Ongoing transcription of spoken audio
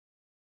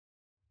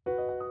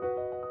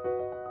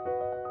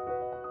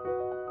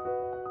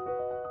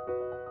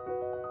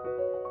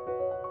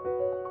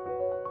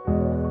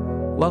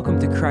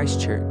Welcome to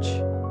Christ Church.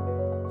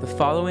 The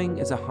following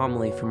is a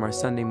homily from our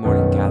Sunday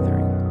morning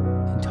gathering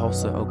in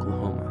Tulsa,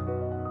 Oklahoma.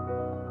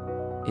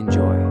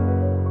 Enjoy.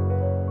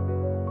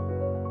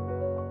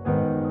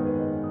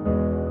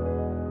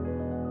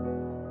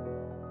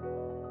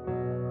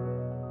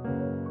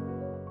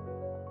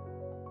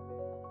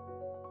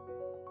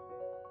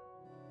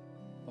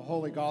 The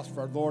Holy Gospel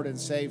of our Lord and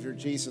Savior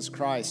Jesus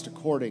Christ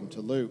according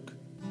to Luke.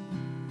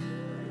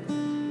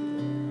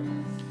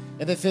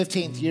 In the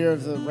 15th year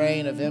of the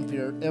reign of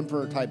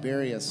Emperor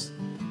Tiberius,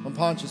 when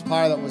Pontius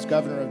Pilate was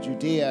governor of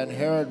Judea and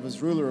Herod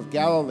was ruler of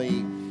Galilee,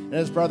 and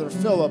his brother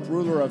Philip,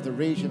 ruler of the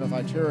region of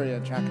Iturea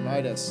and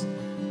Trachonitis,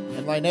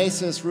 and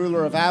Lynasius,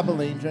 ruler of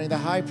Abilene, during the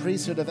high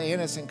priesthood of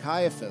Annas and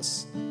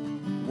Caiaphas,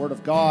 the word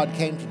of God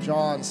came to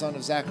John, son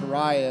of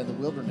Zechariah, in the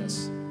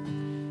wilderness.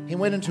 He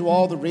went into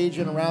all the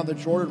region around the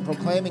Jordan,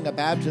 proclaiming a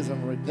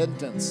baptism of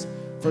repentance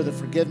for the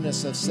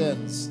forgiveness of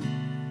sins.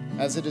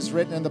 As it is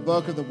written in the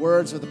book of the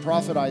words of the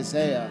prophet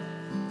Isaiah,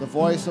 the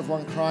voice of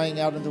one crying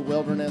out in the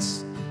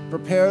wilderness,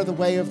 "Prepare the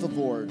way of the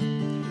Lord,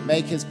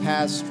 make his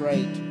paths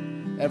straight.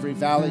 Every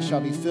valley shall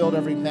be filled,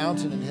 every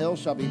mountain and hill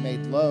shall be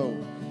made low,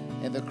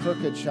 and the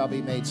crooked shall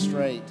be made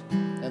straight,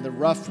 and the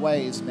rough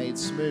ways made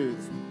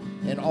smooth,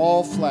 and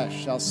all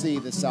flesh shall see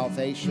the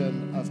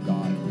salvation of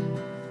God."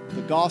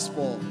 The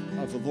Gospel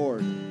of the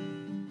Lord.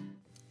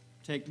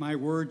 Take my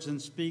words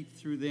and speak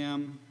through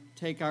them.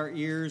 Take our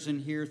ears and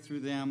hear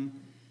through them.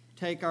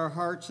 Take our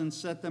hearts and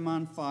set them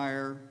on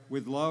fire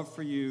with love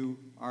for you,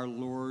 our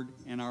Lord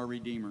and our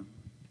Redeemer.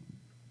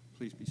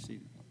 Please be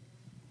seated.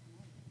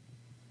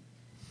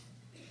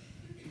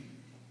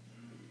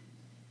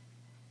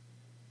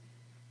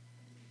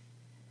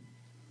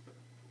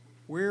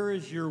 Where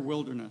is your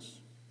wilderness?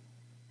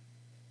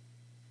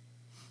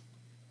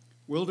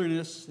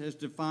 Wilderness, as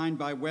defined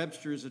by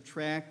Webster, is a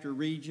tract or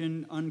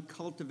region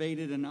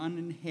uncultivated and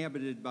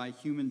uninhabited by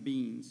human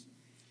beings,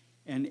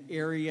 an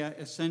area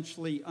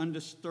essentially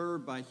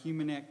undisturbed by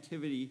human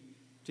activity,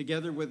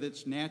 together with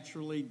its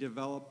naturally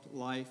developed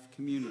life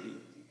community.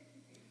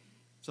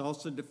 It's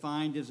also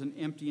defined as an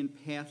empty and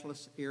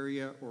pathless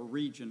area or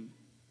region,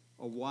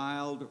 a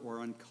wild or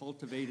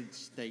uncultivated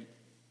state.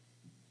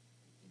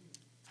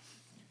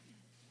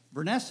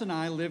 Vernessa and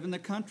I live in the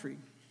country.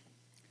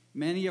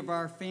 Many of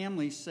our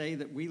families say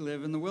that we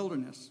live in the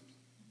wilderness.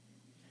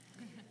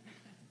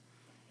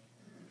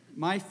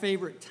 My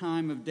favorite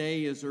time of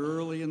day is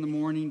early in the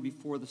morning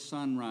before the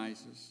sun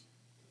rises.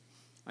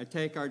 I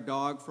take our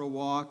dog for a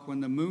walk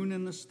when the moon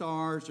and the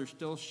stars are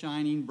still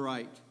shining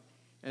bright,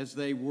 as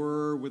they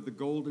were with the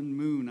golden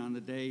moon on the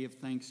day of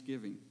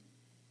Thanksgiving.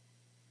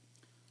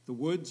 The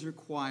woods are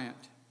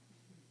quiet.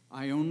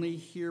 I only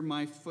hear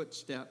my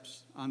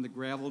footsteps on the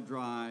gravel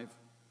drive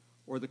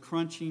or the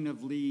crunching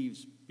of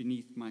leaves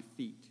beneath my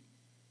feet.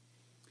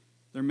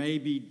 There may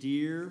be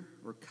deer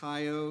or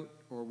coyote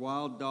or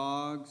wild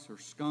dogs or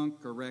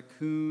skunk or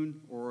raccoon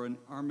or an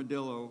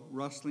armadillo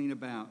rustling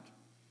about,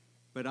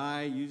 but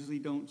I usually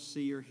don't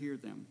see or hear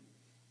them.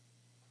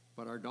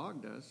 But our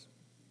dog does.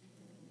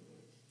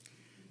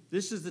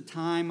 This is the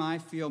time I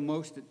feel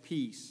most at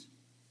peace.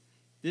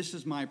 This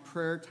is my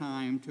prayer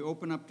time to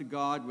open up to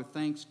God with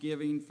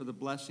thanksgiving for the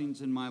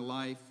blessings in my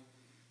life,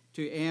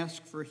 to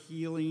ask for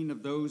healing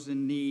of those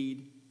in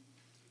need,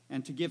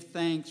 and to give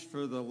thanks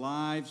for the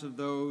lives of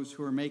those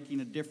who are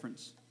making a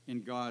difference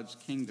in God's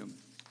kingdom.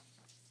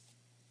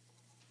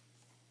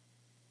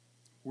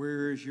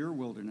 Where is your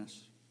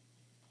wilderness?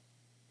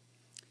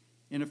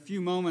 In a few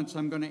moments,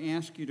 I'm going to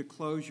ask you to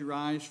close your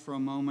eyes for a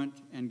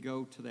moment and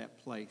go to that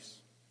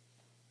place.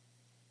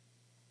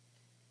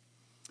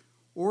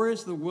 Or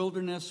is the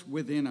wilderness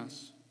within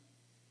us?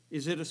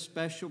 Is it a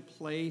special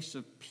place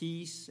of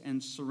peace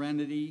and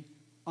serenity,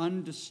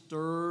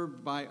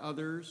 undisturbed by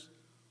others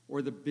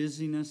or the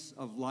busyness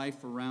of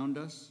life around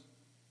us?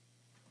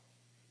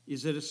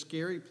 Is it a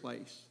scary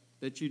place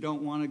that you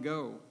don't want to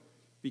go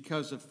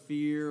because of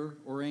fear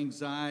or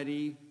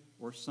anxiety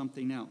or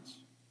something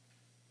else?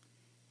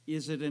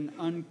 Is it an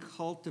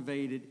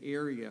uncultivated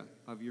area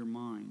of your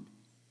mind?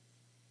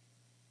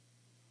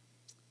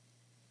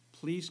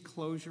 Please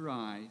close your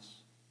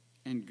eyes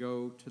and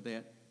go to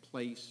that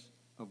place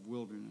of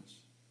wilderness.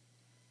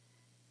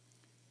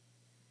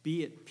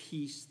 Be at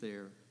peace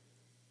there.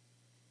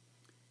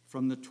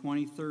 From the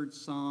 23rd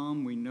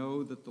Psalm, we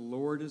know that the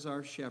Lord is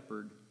our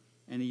shepherd,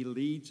 and he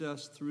leads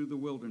us through the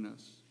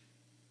wilderness.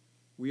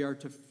 We are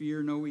to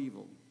fear no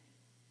evil,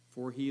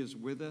 for he is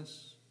with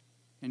us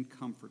and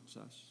comforts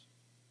us.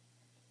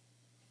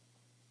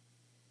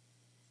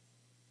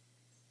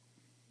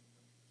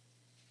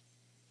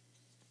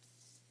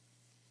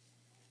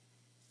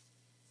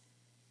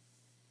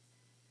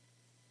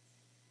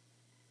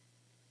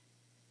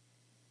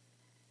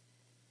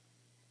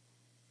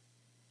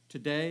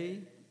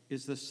 Today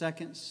is the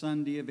second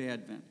Sunday of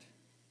Advent.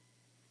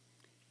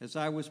 As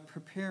I was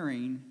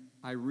preparing,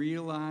 I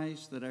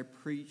realized that I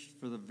preached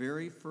for the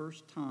very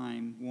first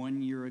time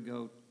 1 year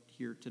ago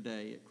here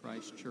today at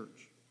Christ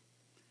Church.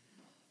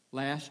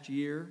 Last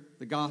year,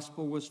 the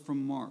gospel was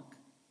from Mark.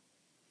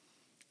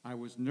 I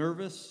was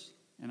nervous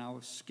and I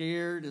was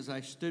scared as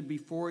I stood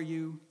before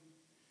you.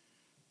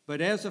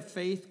 But as a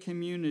faith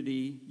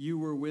community, you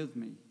were with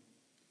me.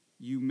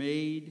 You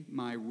made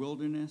my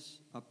wilderness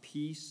a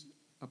place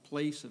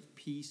of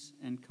peace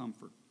and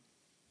comfort.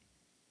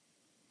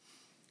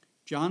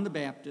 John the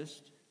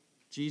Baptist,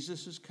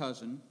 Jesus'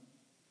 cousin,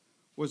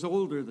 was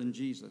older than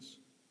Jesus.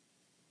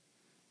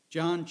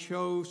 John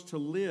chose to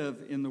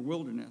live in the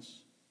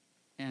wilderness,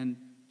 and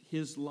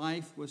his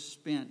life was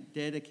spent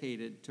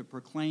dedicated to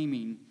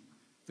proclaiming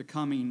the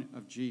coming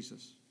of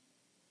Jesus.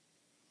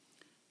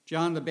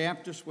 John the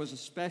Baptist was a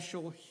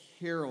special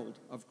herald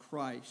of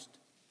Christ.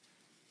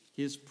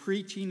 His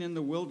preaching in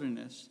the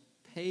wilderness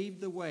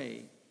paved the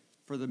way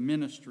for the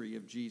ministry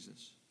of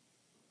Jesus.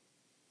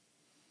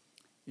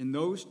 In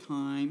those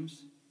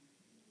times,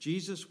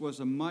 Jesus was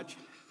a much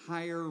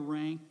higher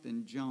rank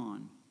than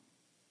John.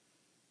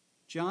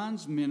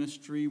 John's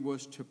ministry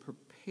was to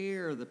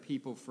prepare the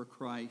people for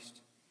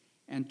Christ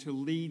and to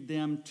lead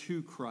them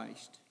to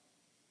Christ.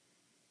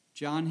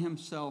 John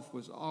himself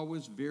was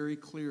always very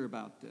clear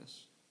about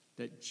this,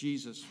 that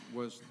Jesus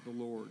was the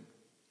Lord.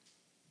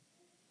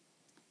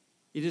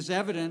 It is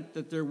evident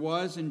that there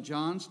was in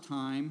John's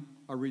time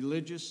a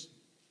religious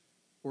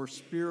or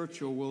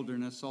spiritual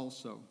wilderness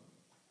also.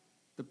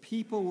 The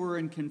people were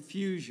in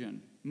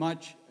confusion,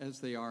 much as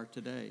they are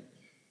today.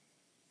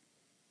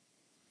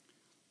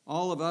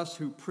 All of us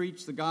who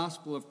preach the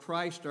gospel of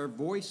Christ are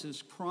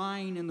voices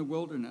crying in the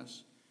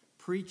wilderness,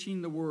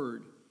 preaching the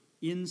word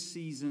in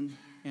season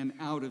and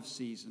out of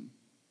season.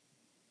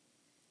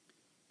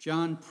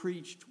 John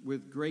preached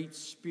with great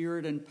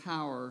spirit and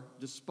power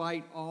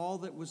despite all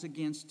that was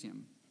against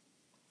him.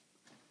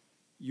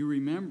 You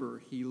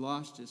remember he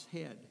lost his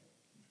head,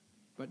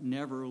 but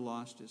never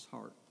lost his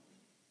heart.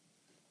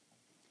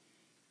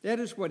 That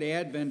is what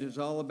Advent is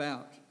all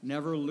about,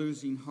 never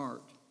losing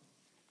heart,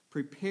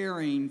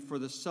 preparing for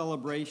the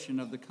celebration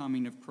of the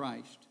coming of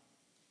Christ.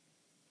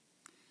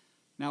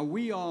 Now,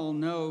 we all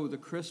know the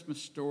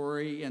Christmas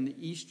story and the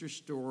Easter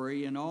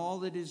story and all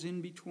that is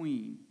in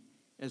between,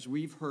 as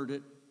we've heard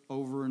it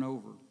over and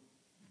over.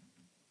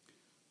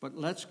 But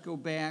let's go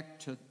back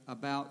to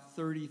about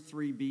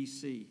 33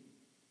 BC.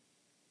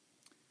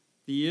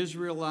 The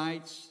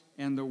Israelites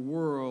and the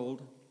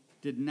world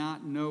did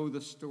not know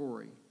the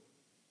story,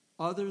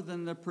 other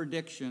than the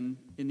prediction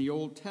in the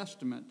Old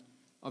Testament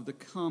of the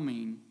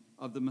coming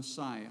of the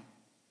Messiah.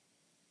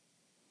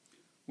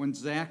 When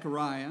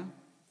Zechariah,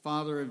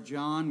 father of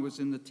John, was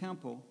in the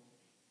temple,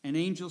 an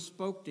angel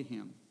spoke to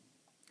him.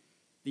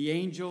 The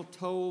angel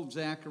told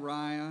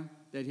Zechariah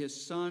that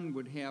his son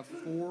would have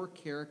 4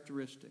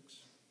 characteristics.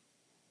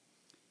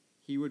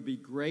 He would be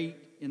great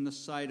in the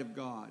sight of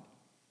God.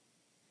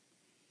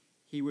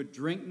 He would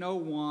drink no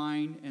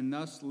wine and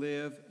thus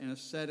live an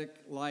ascetic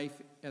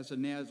life as a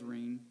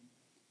Nazarene,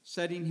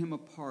 setting him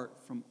apart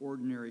from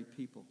ordinary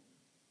people.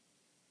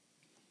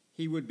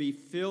 He would be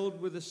filled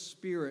with the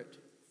Spirit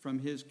from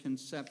his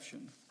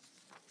conception.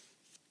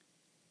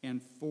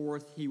 And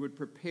fourth, he would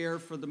prepare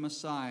for the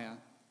Messiah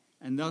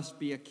and thus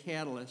be a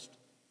catalyst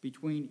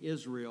between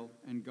Israel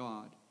and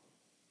God.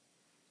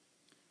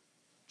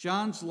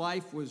 John's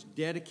life was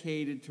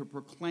dedicated to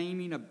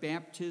proclaiming a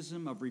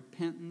baptism of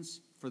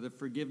repentance for the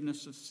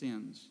forgiveness of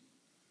sins,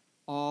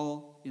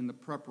 all in the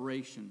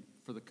preparation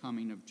for the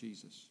coming of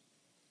Jesus.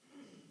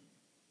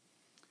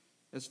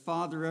 As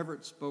Father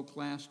Everett spoke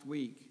last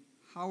week,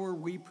 how are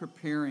we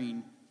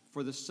preparing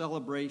for the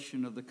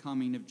celebration of the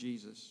coming of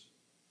Jesus?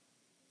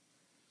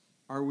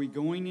 Are we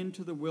going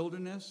into the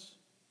wilderness,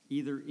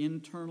 either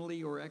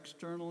internally or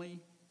externally,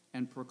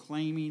 and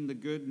proclaiming the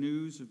good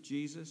news of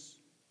Jesus?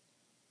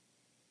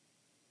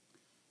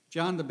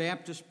 John the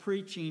Baptist's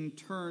preaching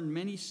turned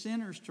many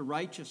sinners to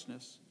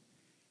righteousness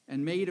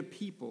and made a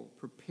people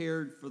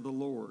prepared for the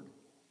Lord.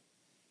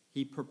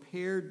 He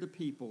prepared the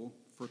people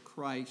for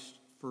Christ's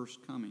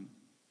first coming.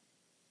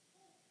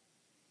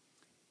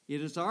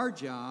 It is our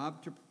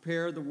job to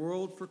prepare the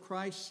world for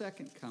Christ's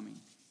second coming.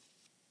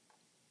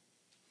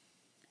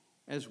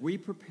 As we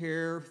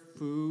prepare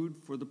food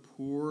for the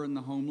poor and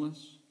the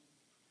homeless,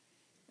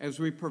 as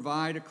we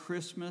provide a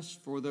Christmas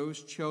for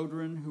those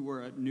children who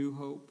are at New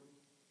Hope,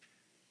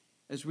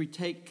 as we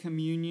take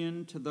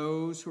communion to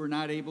those who are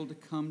not able to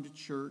come to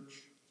church,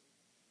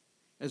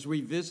 as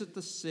we visit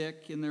the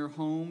sick in their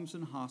homes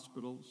and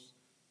hospitals,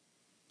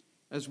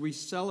 as we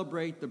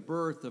celebrate the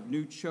birth of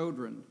new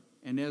children,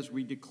 and as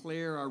we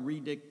declare our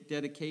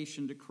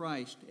rededication to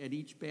Christ at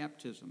each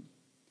baptism,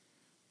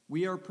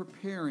 we are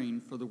preparing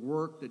for the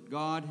work that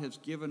God has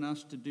given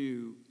us to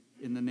do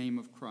in the name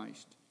of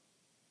Christ.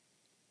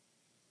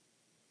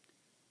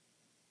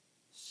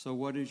 So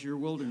what does your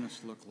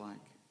wilderness look like?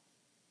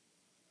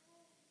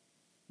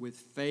 With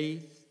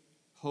faith,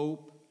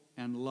 hope,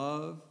 and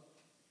love,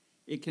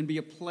 it can be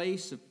a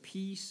place of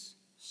peace,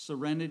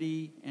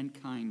 serenity, and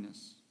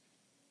kindness.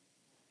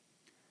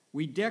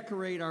 We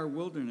decorate our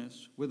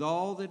wilderness with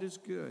all that is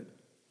good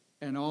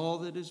and all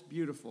that is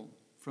beautiful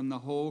from the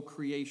whole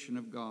creation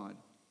of God.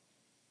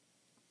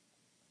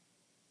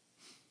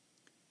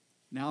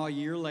 Now, a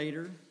year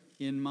later,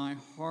 in my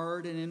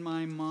heart and in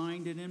my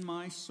mind and in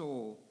my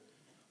soul,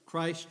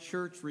 Christ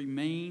Church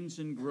remains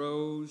and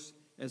grows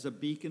as a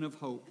beacon of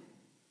hope,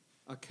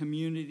 a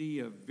community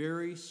of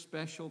very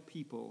special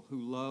people who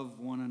love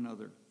one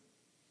another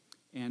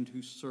and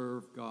who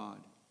serve God.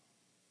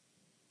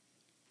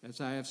 As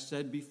I have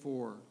said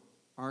before,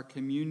 our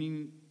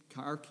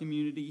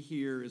community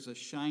here is a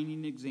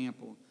shining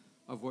example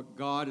of what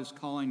God is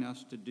calling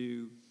us to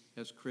do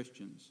as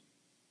Christians.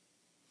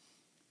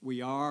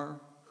 We are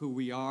who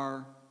we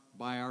are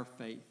by our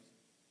faith.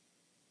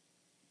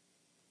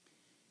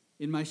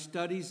 In my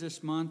studies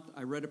this month,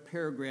 I read a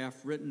paragraph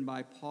written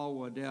by Paul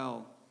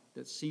Waddell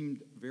that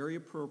seemed very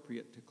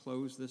appropriate to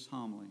close this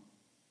homily.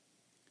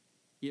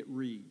 It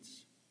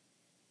reads,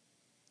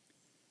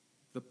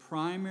 "The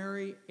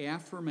primary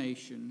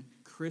affirmation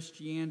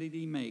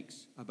Christianity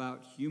makes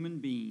about human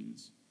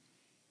beings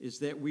is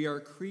that we are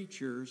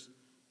creatures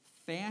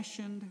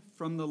fashioned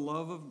from the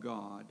love of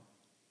God,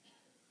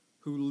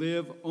 who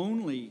live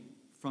only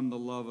from the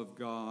love of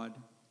God,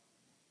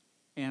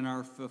 and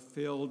are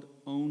fulfilled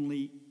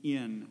only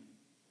in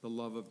the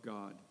love of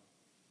God."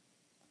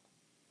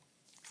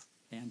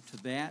 And to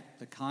that,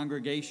 the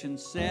congregation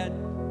said,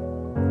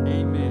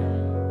 Amen.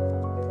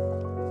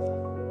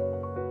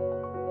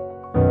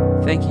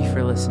 Thank you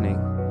for listening.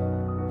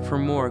 For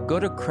more, go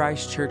to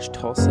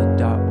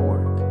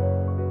christchurchtulsa.org,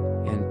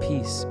 and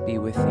peace be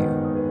with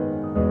you.